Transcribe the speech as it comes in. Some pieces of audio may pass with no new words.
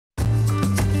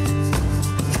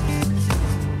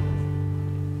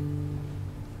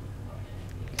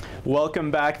Welcome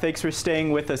back. Thanks for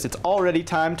staying with us. It's already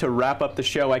time to wrap up the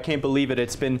show. I can't believe it.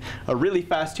 It's been a really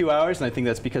fast 2 hours, and I think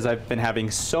that's because I've been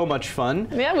having so much fun.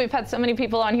 Yeah, we've had so many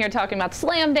people on here talking about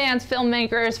Slam Dance,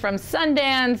 filmmakers from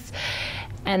Sundance.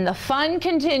 And the fun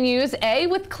continues, A,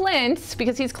 with Clint,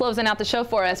 because he's closing out the show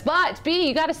for us, but B,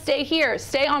 you got to stay here.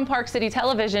 Stay on Park City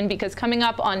Television, because coming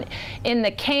up on In the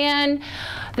Can,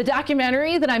 the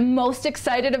documentary that I'm most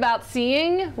excited about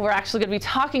seeing, we're actually going to be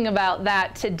talking about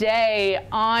that today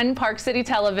on Park City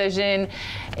Television.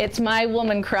 It's my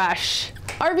woman crush,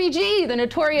 RBG, the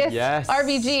notorious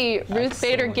RBG, Ruth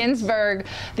Bader Ginsburg,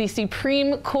 the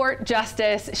Supreme Court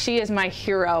Justice. She is my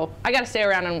hero. I got to stay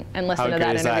around and listen to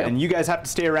that interview. And you guys have to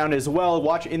stay around as well.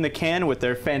 Watch In the Can with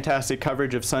their fantastic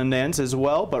coverage of Sundance as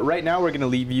well. But right now we're going to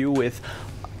leave you with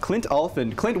Clint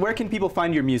Alphin. Clint, where can people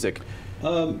find your music?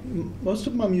 Most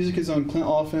of my music is on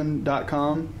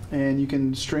clintalphin.com, and you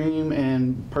can stream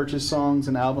and purchase songs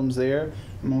and albums there.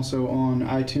 I'm also on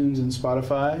iTunes and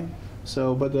Spotify.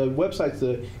 So, but the website's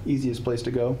the easiest place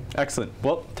to go. Excellent.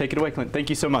 Well, take it away, Clint. Thank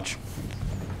you so much.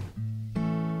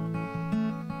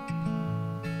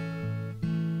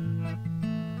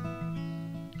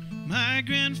 My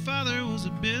grandfather was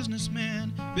a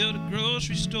businessman, built a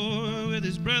grocery store with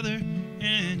his brother,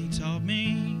 and he taught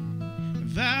me the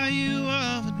value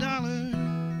of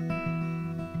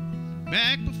 $1.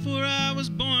 Back before I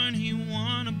was born, he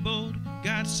won a boat,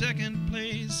 got second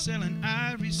place selling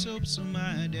ivory soap, so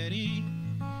my daddy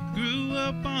grew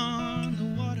up on the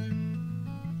water.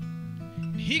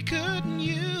 He couldn't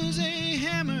use a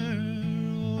hammer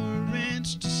or a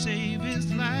wrench to save his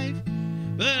life,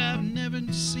 but I've never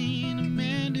seen a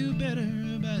man do better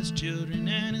by his children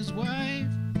and his wife.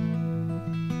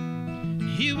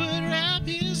 He would wrap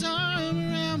his arm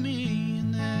around me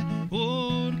in that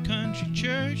old country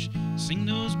church, sing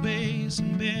those bass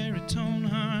and baritone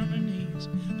harmonies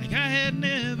like I had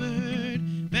never heard,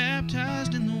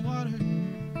 baptized in the water.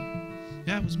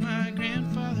 That was my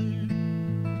grandfather.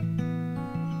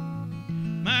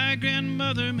 My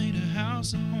grandmother made a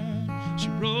house a home. She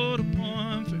wrote a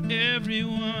poem for every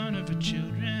one of her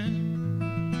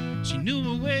children. She knew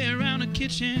her way around a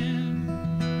kitchen.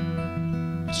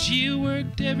 She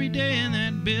worked every day in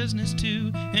that business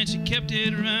too, and she kept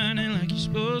it running like you're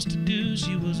supposed to do.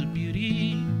 She was a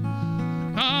beauty,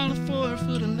 all of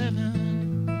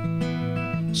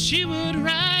 4'11". She would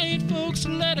write folks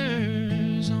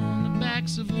letters on the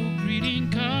backs of old greeting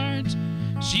cards.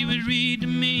 She would read to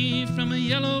me from a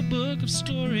yellow book of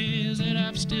stories that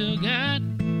I've still got.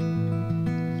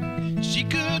 She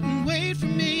couldn't wait for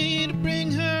me to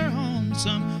bring her home,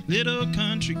 some little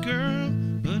country girl,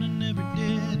 but I never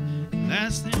did.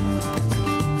 Last thing for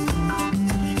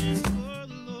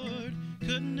the Lord,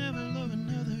 could never love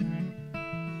another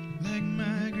like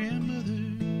my grandmother.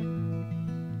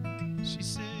 She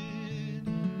said